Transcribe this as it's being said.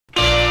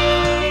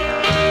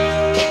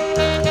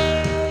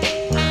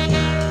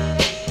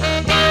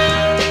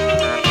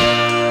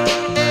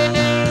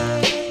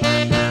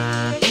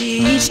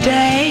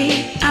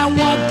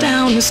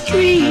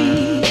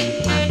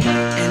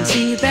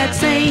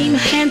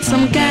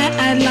handsome guy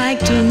I'd like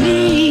to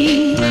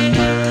meet,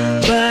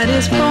 but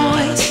his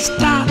voice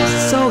stops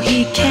so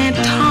he can't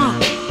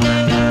talk,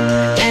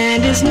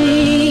 and his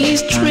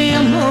knees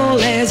tremble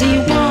as he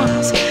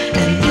walks,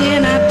 and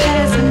then I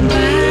pass him by.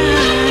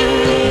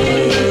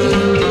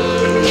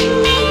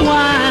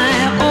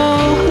 Why,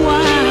 oh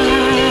why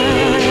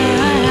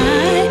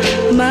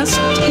must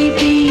he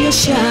be a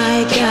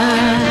shy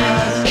guy?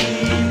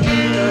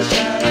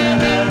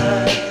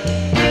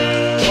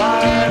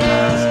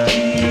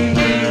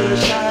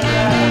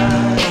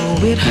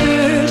 It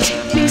hurts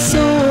me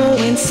so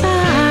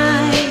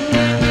inside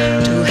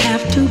to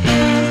have to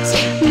pass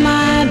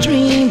my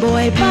dream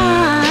boy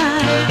by.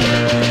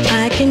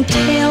 I can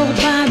tell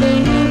by the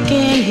look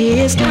in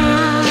his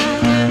eye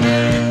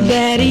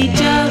that he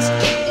just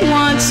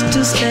wants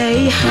to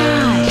say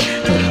hi.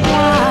 But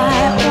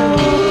why, oh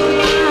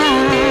why?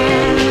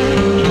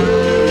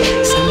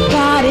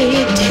 Somebody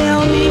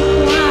tell me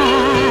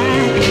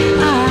why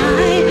I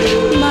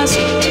must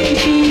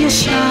be a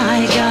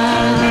shy guy.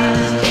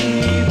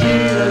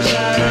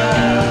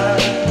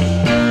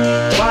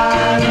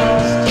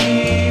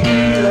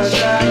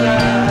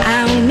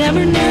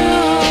 Never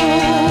know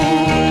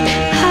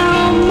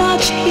how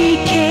much he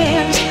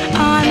cares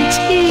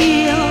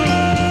until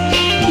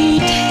he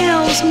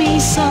tells me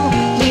so.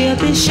 Will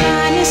this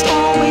shyness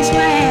always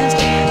last?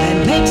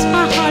 That makes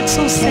my heart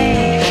so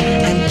sad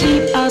and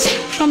keep us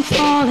from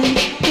falling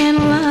in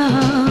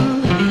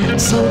love.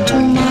 So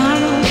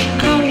tomorrow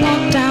I'll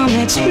walk down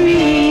that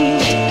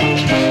street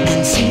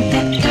and see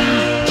that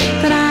guy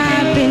that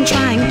I've been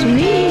trying to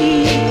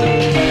meet.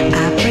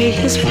 I pray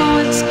his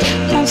voice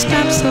won't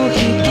stop so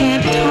he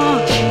can't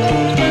talk,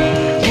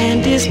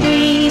 and his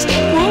knees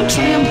won't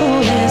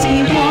tremble as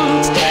he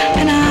walks,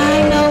 and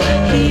I know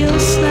he'll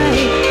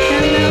say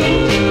hello.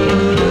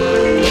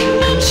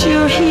 I'm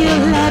sure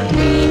he'll let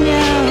me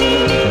know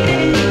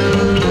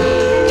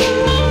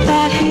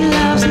that he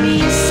loves me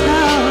so.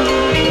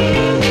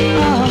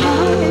 Oh,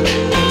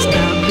 and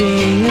stop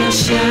being a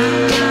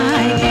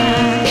shy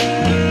guy.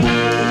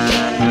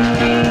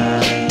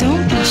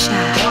 Don't be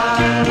shy.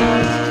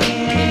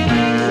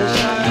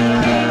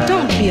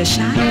 Don't be a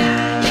shy guy.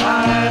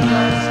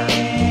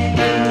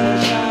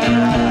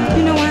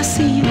 You know I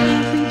see you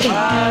every day,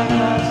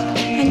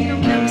 and you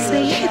don't never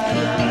say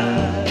anything.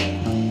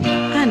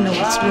 I know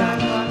it's wrong,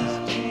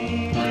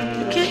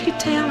 but can't you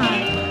tell I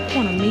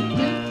want to meet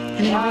you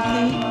and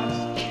everything?